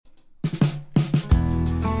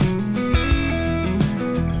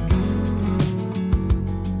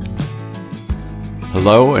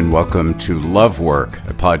Hello and welcome to Love Work,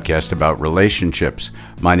 a podcast about relationships.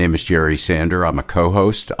 My name is Jerry Sander. I'm a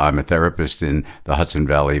co-host. I'm a therapist in the Hudson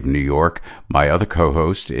Valley of New York. My other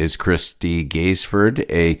co-host is Christy Gaisford,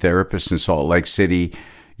 a therapist in Salt Lake City,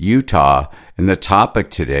 Utah. And the topic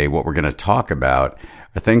today, what we're going to talk about,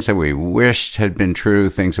 are things that we wished had been true,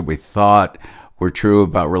 things that we thought were true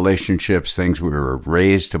about relationships, things we were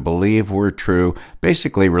raised to believe were true,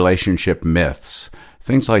 basically relationship myths.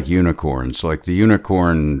 Things like unicorns, like the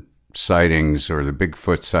unicorn sightings or the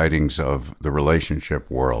Bigfoot sightings of the relationship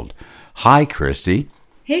world. Hi, Christy.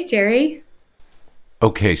 Hey, Jerry.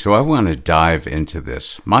 Okay, so I want to dive into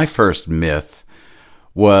this. My first myth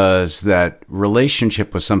was that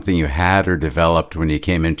relationship was something you had or developed when you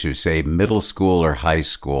came into, say, middle school or high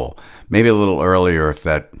school. Maybe a little earlier if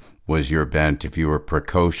that was your bent, if you were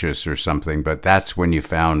precocious or something, but that's when you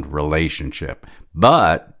found relationship.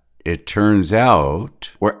 But it turns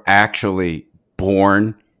out we're actually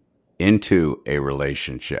born into a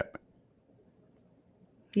relationship.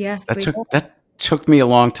 Yes. That took me a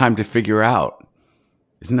long time to figure out.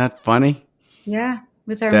 Isn't that funny? Yeah,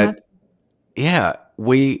 with our mother. Yeah,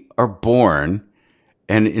 we are born,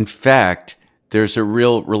 and in fact, there's a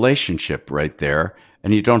real relationship right there,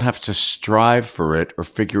 and you don't have to strive for it or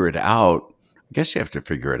figure it out. I guess you have to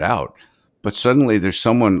figure it out, but suddenly there's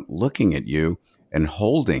someone looking at you and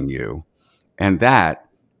holding you, and that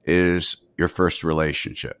is your first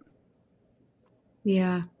relationship.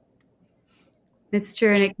 Yeah, it's true,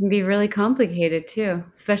 and it can be really complicated too,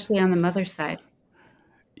 especially on the mother side.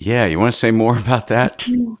 Yeah, you want to say more about that?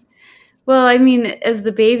 Well, I mean, as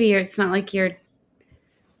the baby, it's not like you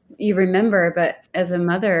remember, but as a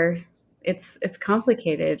mother, it's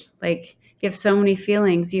complicated. Like you have so many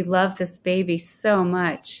feelings. You love this baby so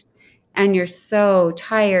much. And you're so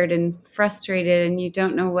tired and frustrated and you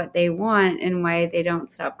don't know what they want and why they don't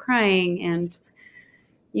stop crying. And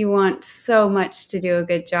you want so much to do a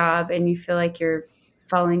good job and you feel like you're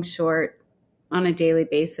falling short on a daily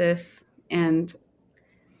basis. And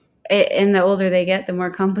the older they get, the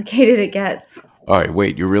more complicated it gets. All right,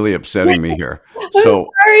 wait, you're really upsetting me here. So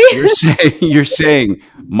you're saying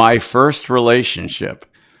my first relationship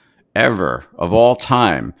ever of all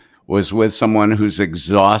time was with someone who's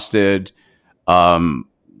exhausted,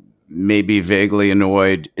 maybe vaguely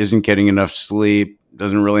annoyed, isn't getting enough sleep,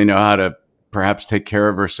 doesn't really know how to perhaps take care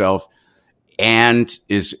of herself, and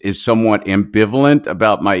is somewhat ambivalent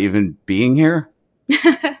about my even being here?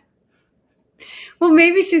 Well,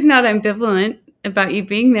 maybe she's not ambivalent about you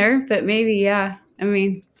being there, but maybe, yeah. I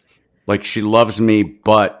mean, like she loves me,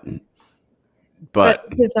 but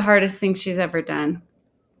it's the hardest thing she's ever done.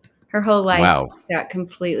 Her whole life got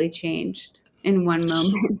completely changed in one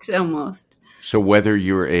moment, almost. So whether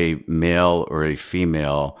you're a male or a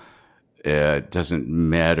female, it doesn't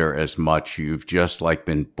matter as much. You've just like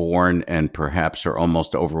been born and perhaps are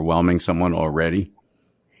almost overwhelming someone already.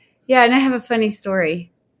 Yeah, and I have a funny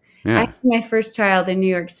story. Yeah. I had my first child in New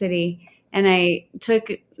York City, and I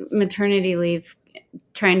took maternity leave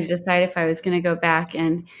trying to decide if I was going to go back.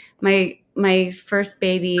 And my first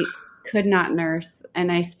baby could not nurse,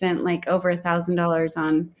 and I spent like over $1,000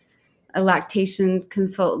 on a lactation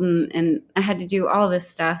consultant, and I had to do all this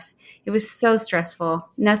stuff. It was so stressful.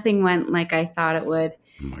 Nothing went like I thought it would.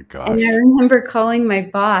 Oh my gosh. And I remember calling my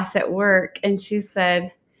boss at work, and she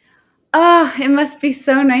said, "Oh, it must be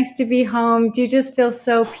so nice to be home. Do you just feel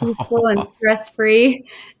so peaceful and stress-free?"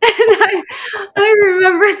 And I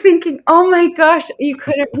remember thinking, oh my gosh, you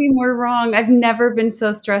couldn't be more wrong. I've never been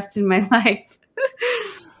so stressed in my life.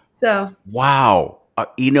 So wow,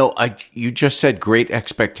 you just said great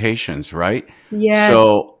expectations, right? Yeah.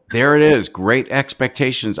 So there it is, great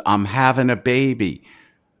expectations. I'm having a baby,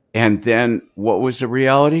 and then what was the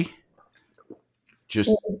reality?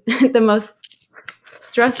 Just the most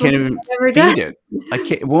stressful can't thing even I've ever done.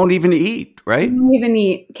 Feed it. Won't even eat, right? Won't even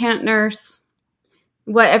eat. Can't nurse.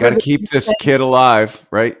 Got to keep this kid alive,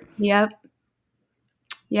 right? Yep.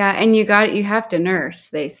 Yeah, and you have to nurse,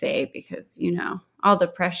 they say, because all the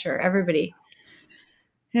pressure, everybody.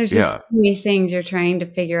 There's just so many things you're trying to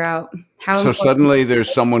figure out. So suddenly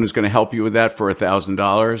there's someone who's going to help you with that for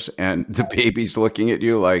 $1,000, and the baby's looking at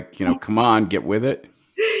you like, come on, get with it.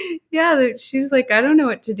 Yeah, she's like, I don't know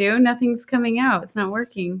what to do. Nothing's coming out. It's not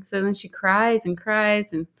working. So then she cries and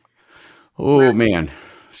cries and. Oh man!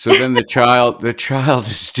 So then the child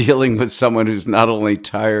is dealing with someone who's not only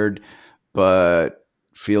tired, but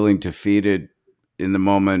feeling defeated in the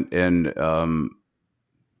moment, and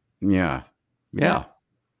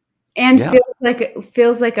and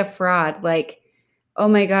feels like a fraud. Like, oh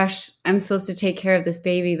my gosh, I'm supposed to take care of this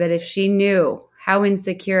baby, but if she knew how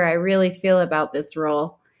insecure I really feel about this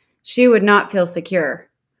role, she would not feel secure.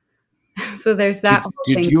 So there's that whole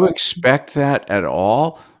Did thing. you expect that at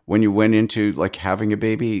all when you went into like having a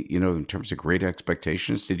baby, in terms of great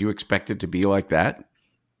expectations? Did you expect it to be like that?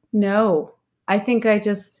 No, I think I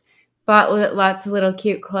just bought lots of little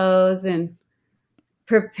cute clothes and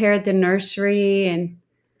prepared the nursery and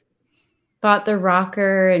bought the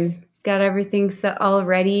rocker and got everything all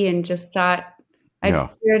ready and just thought I'd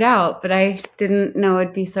figure it out. But I didn't know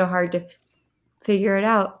it'd be so hard to figure it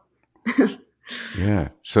out. Yeah.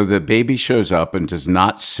 So the baby shows up and does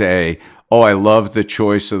not say, "Oh, I love the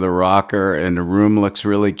choice of the rocker and the room looks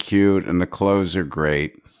really cute and the clothes are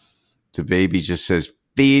great." The baby just says,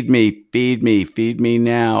 "Feed me, feed me, feed me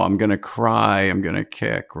now. I'm going to cry. I'm going to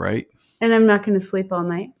kick," right? And I'm not going to sleep all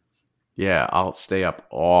night. Yeah, I'll stay up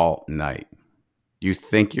all night. You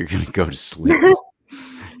think you're going to go to sleep.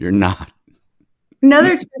 You're not.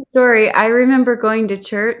 Another true story. I remember going to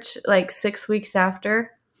church like 6 weeks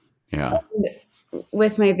after. Yeah.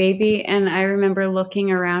 With my baby, and I remember looking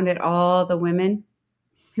around at all the women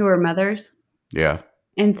who were mothers. Yeah.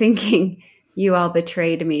 And thinking, you all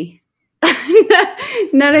betrayed me.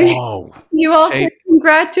 None of you all said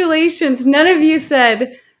congratulations. None of you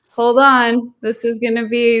said, hold on, this is going to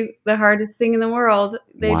be the hardest thing in the world.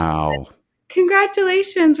 They wow. Said,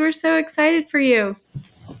 congratulations, we're so excited for you.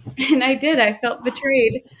 And I did. I felt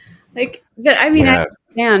betrayed. But I mean, I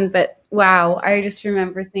understand, but wow, I just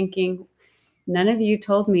remember thinking, none of you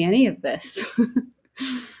told me any of this.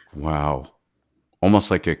 Wow.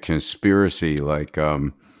 Almost like a conspiracy, like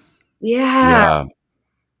yeah.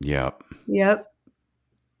 Yep. Yeah,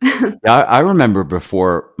 I remember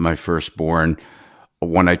before my firstborn,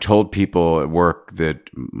 when I told people at work that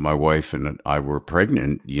my wife and I were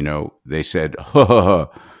pregnant, they said,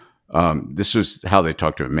 this was how they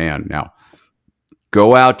talk to a man now.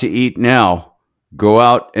 Go out to eat now. Go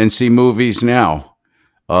out and see movies now.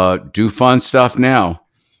 Do fun stuff now.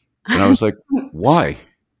 And I was like, why?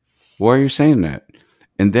 Why are you saying that?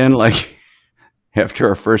 And then after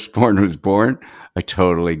our firstborn was born, I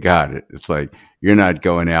totally got it. It's like, you're not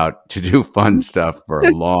going out to do fun stuff for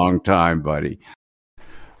a long time, buddy.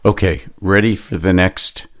 Okay, ready for the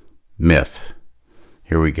next myth.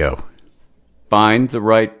 Here we go. Find the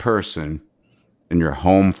right person and you're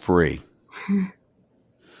home free.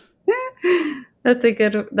 That's a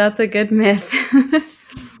good myth.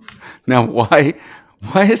 Now, why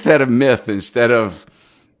is that a myth instead of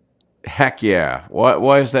heck yeah?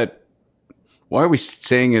 Why is that? Why are we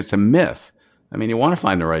saying it's a myth? I mean, you want to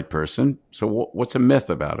find the right person. So what's a myth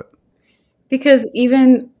about it? Because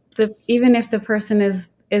even if the person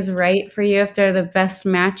is right for you, if they're the best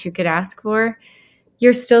match you could ask for,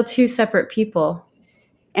 you're still two separate people.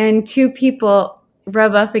 And two people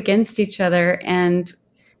rub up against each other, and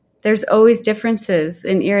there's always differences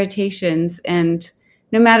and irritations, and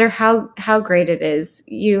no matter how great it is,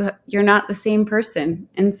 you're not the same person.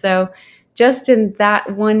 And so just in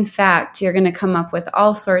that one fact, you're going to come up with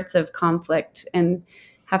all sorts of conflict and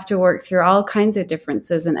have to work through all kinds of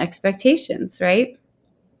differences and expectations, right?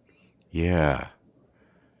 Yeah.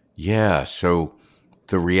 Yeah. So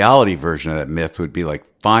the reality version of that myth would be like,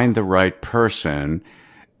 find the right person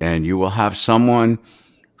and you will have someone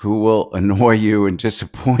who will annoy you and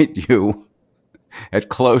disappoint you at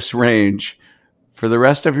close range for the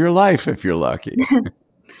rest of your life, if you're lucky.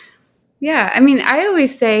 Yeah. I mean, I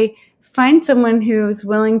always say, find someone who's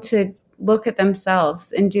willing to look at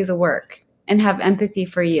themselves and do the work and have empathy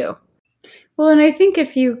for you. Well, and I think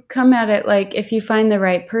if you come at it like, if you find the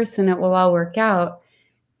right person, it will all work out.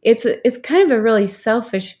 It's kind of a really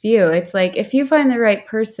selfish view. It's like, if you find the right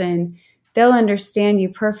person, they'll understand you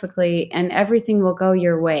perfectly and everything will go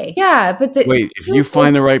your way. Yeah, but wait, if you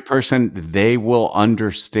find the right person, they will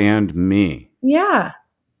understand me. Yeah.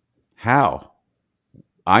 How?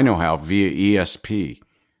 I know how, via ESP.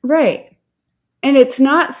 Right. And it's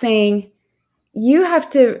not saying you have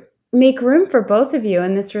to make room for both of you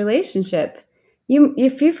in this relationship.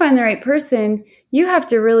 If you find the right person, you have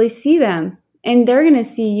to really see them and they're going to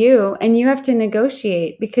see you, and you have to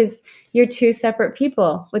negotiate because you're two separate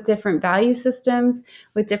people with different value systems,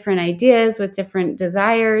 with different ideas, with different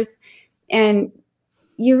desires. And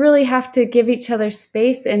you really have to give each other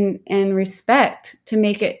space and respect to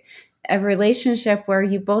make it a relationship where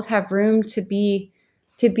you both have room to be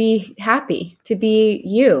happy, to be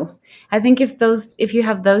you. I think if you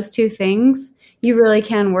have those two things, you really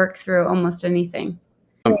can work through almost anything.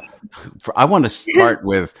 I want to start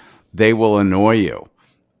with, they will annoy you.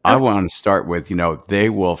 I want to start with, they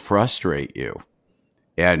will frustrate you.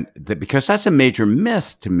 And because that's a major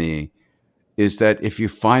myth to me, is that if you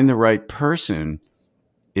find the right person,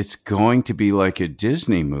 it's going to be like a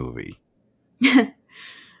Disney movie.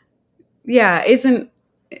 Yeah, isn't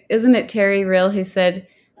it Terry Real who said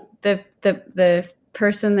the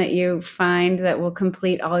person that you find that will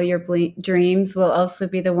complete all your dreams will also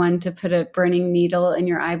be the one to put a burning needle in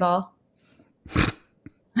your eyeball?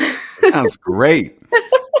 Sounds great.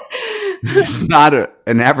 This is not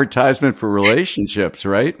an advertisement for relationships,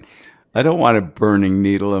 right? I don't want a burning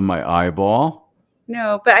needle in my eyeball.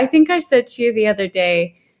 No, but I think I said to you the other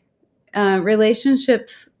day,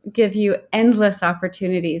 relationships give you endless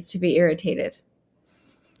opportunities to be irritated.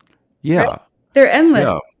 Yeah. Right? They're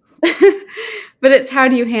endless. Yeah. But it's how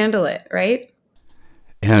do you handle it, right?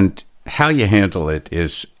 And how you handle it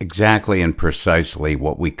is exactly and precisely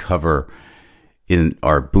what we cover in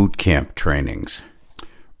our boot camp trainings.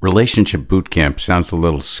 Relationship boot camp sounds a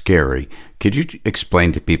little scary. Could you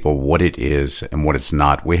explain to people what it is and what it's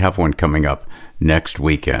not? We have one coming up next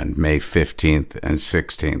weekend, May 15th and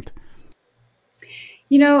 16th.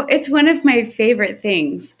 You know, it's one of my favorite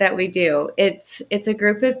things that we do. It's a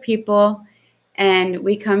group of people and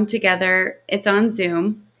we come together. It's on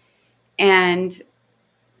Zoom. And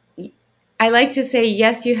I like to say,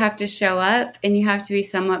 yes, you have to show up and you have to be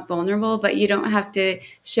somewhat vulnerable, but you don't have to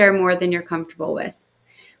share more than you're comfortable with.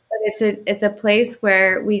 But it's a place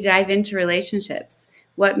where we dive into relationships.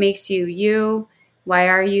 What makes you you? Why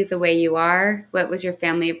are you the way you are? What was your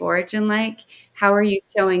family of origin like? How are you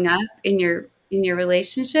showing up in your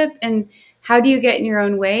relationship? And how do you get in your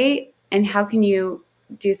own way? And how can you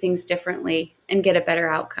do things differently and get a better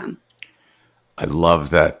outcome? I love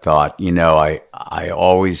that thought. You know, I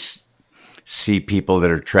always see people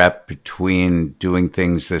that are trapped between doing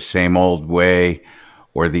things the same old way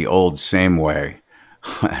or the old same way.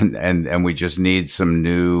 And we just need some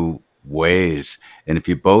new ways. And if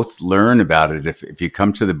you both learn about it, if you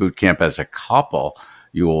come to the boot camp as a couple,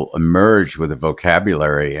 you will emerge with a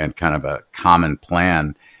vocabulary and kind of a common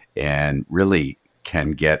plan and really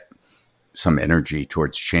can get some energy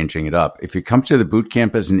towards changing it up. If you come to the boot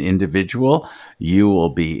camp as an individual, you will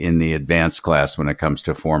be in the advanced class when it comes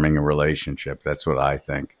to forming a relationship. That's what I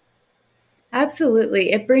think.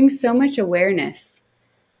 Absolutely. It brings so much awareness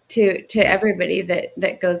to everybody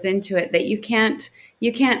that goes into it that you can't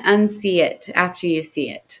unsee it after you see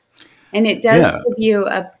it. And it does give you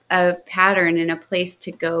a pattern and a place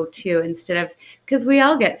to go to instead of, because we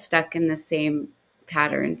all get stuck in the same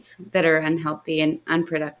patterns that are unhealthy and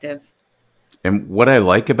unproductive. And what I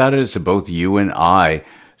like about it is that both you and I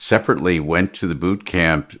separately went to the boot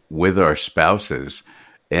camp with our spouses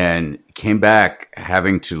and came back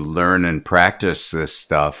having to learn and practice this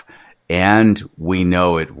stuff. And we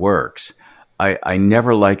know it works. I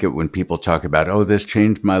never like it when people talk about, oh, this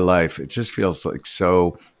changed my life. It just feels like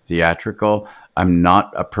so theatrical. I'm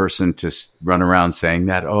not a person to run around saying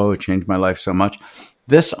that, oh, it changed my life so much.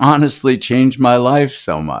 This honestly changed my life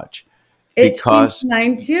so much. It changed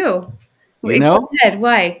mine too. You know?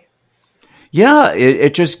 Why? Yeah,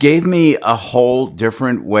 it just gave me a whole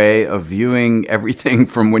different way of viewing everything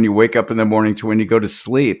from when you wake up in the morning to when you go to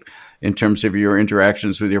sleep in terms of your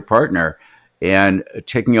interactions with your partner and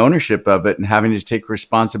taking ownership of it and having to take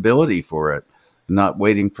responsibility for it, not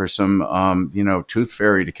waiting for some, tooth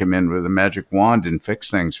fairy to come in with a magic wand and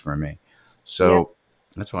fix things for me. So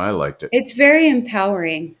that's why I liked it. It's very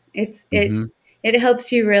empowering. It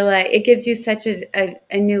helps you realize, it gives you such a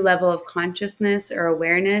new level of consciousness or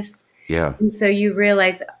awareness. Yeah. And so you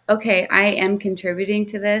realize, okay, I am contributing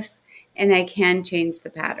to this and I can change the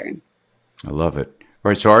pattern. I love it. All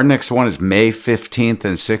right. So our next one is May 15th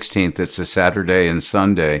and 16th. It's a Saturday and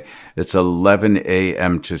Sunday. It's 11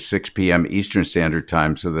 a.m. to 6 p.m. Eastern Standard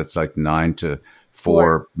Time. So that's like 9 to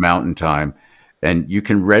 4 Mountain Time. And you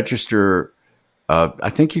can register. I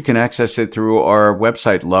think you can access it through our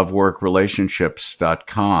website,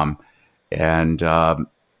 loveworkrelationships.com. And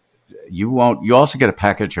you also get a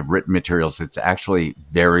package of written materials that's actually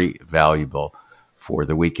very valuable for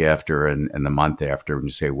the week after and the month after. When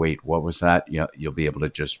you say, wait, what was that? You'll be able to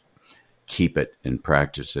just keep it and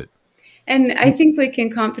practice it. And I think we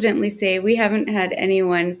can confidently say we haven't had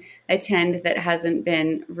anyone attend that hasn't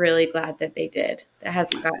been really glad that they did, that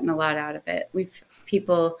hasn't gotten a lot out of it.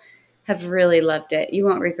 People have really loved it. You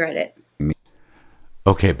won't regret it.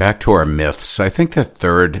 Okay, back to our myths. I think the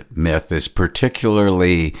third myth is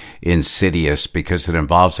particularly insidious because it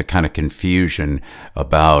involves a kind of confusion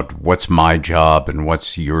about what's my job and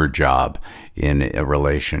what's your job in a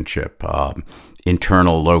relationship.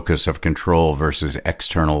 Internal locus of control versus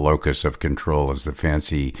external locus of control is the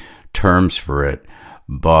fancy terms for it.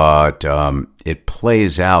 But it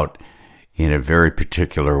plays out in a very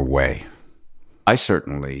particular way. I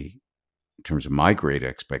certainly, in terms of my great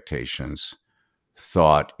expectations,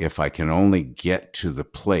 thought if I can only get to the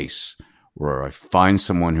place or I find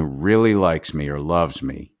someone who really likes me or loves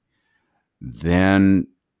me, then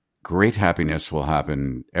great happiness will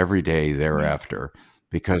happen every day thereafter,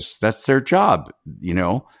 because that's their job,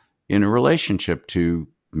 in a relationship, to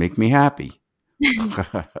make me happy.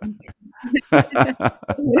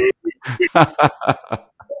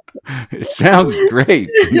 It sounds great,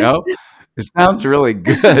 It sounds really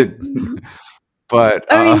good. But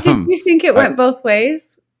did you think it went both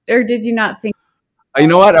ways, or did you not think? You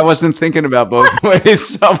know what? I wasn't thinking about both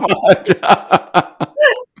ways so much.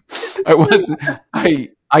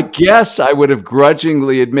 I guess I would have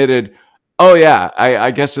grudgingly admitted, oh yeah,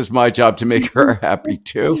 I guess it's my job to make her happy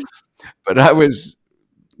too. But I was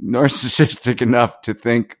narcissistic enough to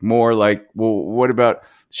think more like, well, what about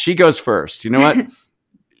she goes first? You know what?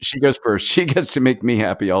 She goes first. She gets to make me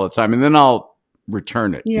happy all the time, and then I'll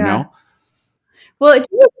return it, Well, it's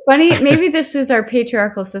really funny. Maybe this is our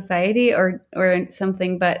patriarchal society or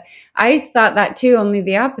something, but I thought that too, only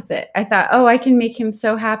the opposite. I thought, oh, I can make him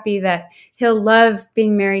so happy that he'll love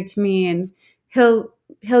being married to me, and he'll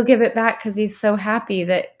give it back because he's so happy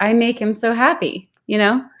that I make him so happy,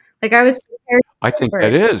 Like I was prepared. I think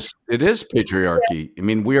that it is patriarchy. Yeah. I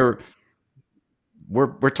mean, we're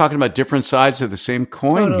talking about different sides of the same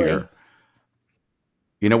coin here.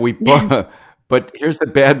 But here's the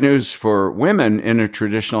bad news for women in a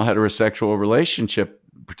traditional heterosexual relationship,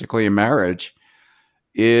 particularly in marriage,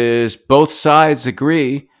 is both sides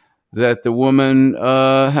agree that the woman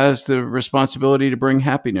has the responsibility to bring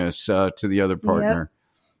happiness to the other partner.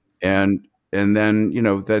 Yep. And then,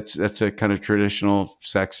 that's a kind of traditional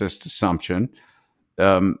sexist assumption.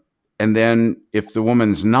 And then if the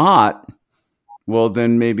woman's not, well,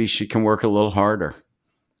 then maybe she can work a little harder,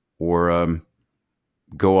 or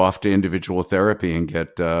go off to individual therapy and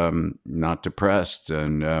get not depressed,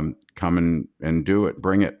 and come and do it.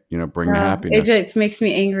 Bring it, bring the happiness. It just makes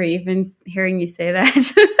me angry even hearing you say that,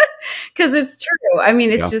 because it's true. I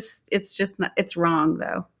mean, it's wrong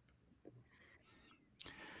though.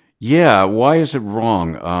 Yeah. Why is it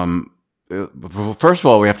wrong? First of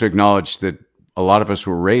all, we have to acknowledge that a lot of us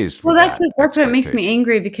were raised. Well, that's what makes me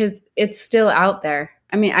angry, because it's still out there.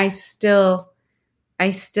 I mean, I still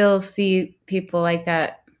see people like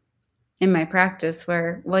that in my practice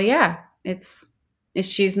where, well, yeah,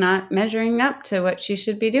 she's not measuring up to what she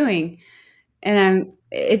should be doing. And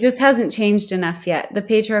it just hasn't changed enough yet. The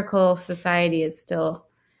patriarchal society is still.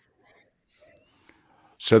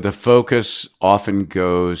 So the focus often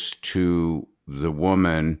goes to the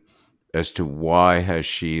woman as to why has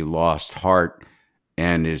she lost heart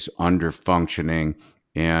and is under functioning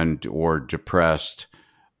and or depressed.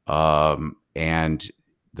 And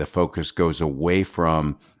the focus goes away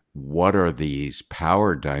from what are these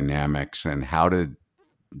power dynamics and how did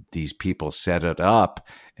these people set it up,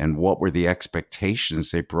 and what were the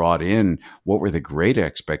expectations they brought in? What were the great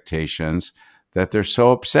expectations that they're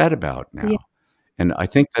so upset about now? Yeah. And I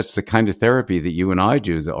think that's the kind of therapy that you and I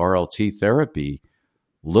do. The RLT therapy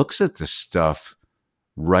looks at this stuff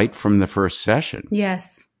right from the first session.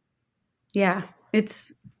 Yes. Yeah. I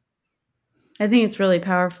think it's really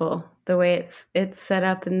powerful, the way it's set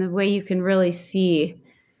up and the way you can really see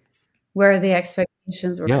where the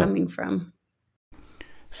expectations were coming from.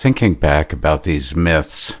 Thinking back about these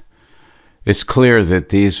myths, it's clear that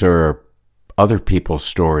these are other people's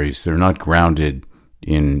stories. They're not grounded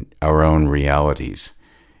in our own realities.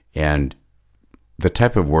 And the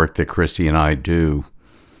type of work that Christy and I do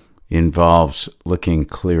involves looking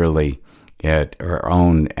clearly at our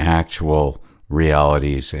own actual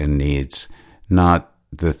realities and needs, not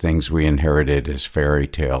the things we inherited as fairy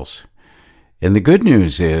tales. And the good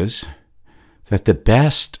news is that the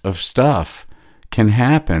best of stuff can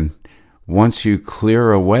happen once you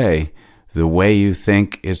clear away the way you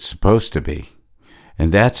think it's supposed to be.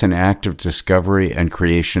 And that's an act of discovery and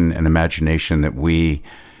creation and imagination that we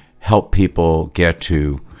help people get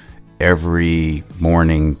to every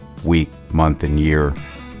morning, week, month, and year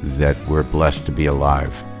that we're blessed to be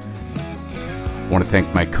alive. I want to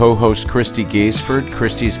thank my co-host, Christy Gaisford.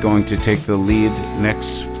 Christy's going to take the lead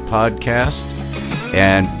next podcast.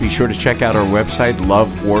 And be sure to check out our website,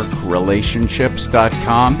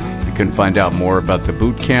 loveworkrelationships.com. You can find out more about the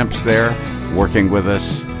boot camps there, working with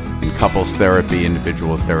us in couples therapy,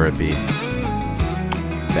 individual therapy.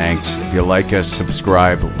 Thanks. If you like us,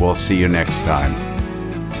 subscribe. We'll see you next time.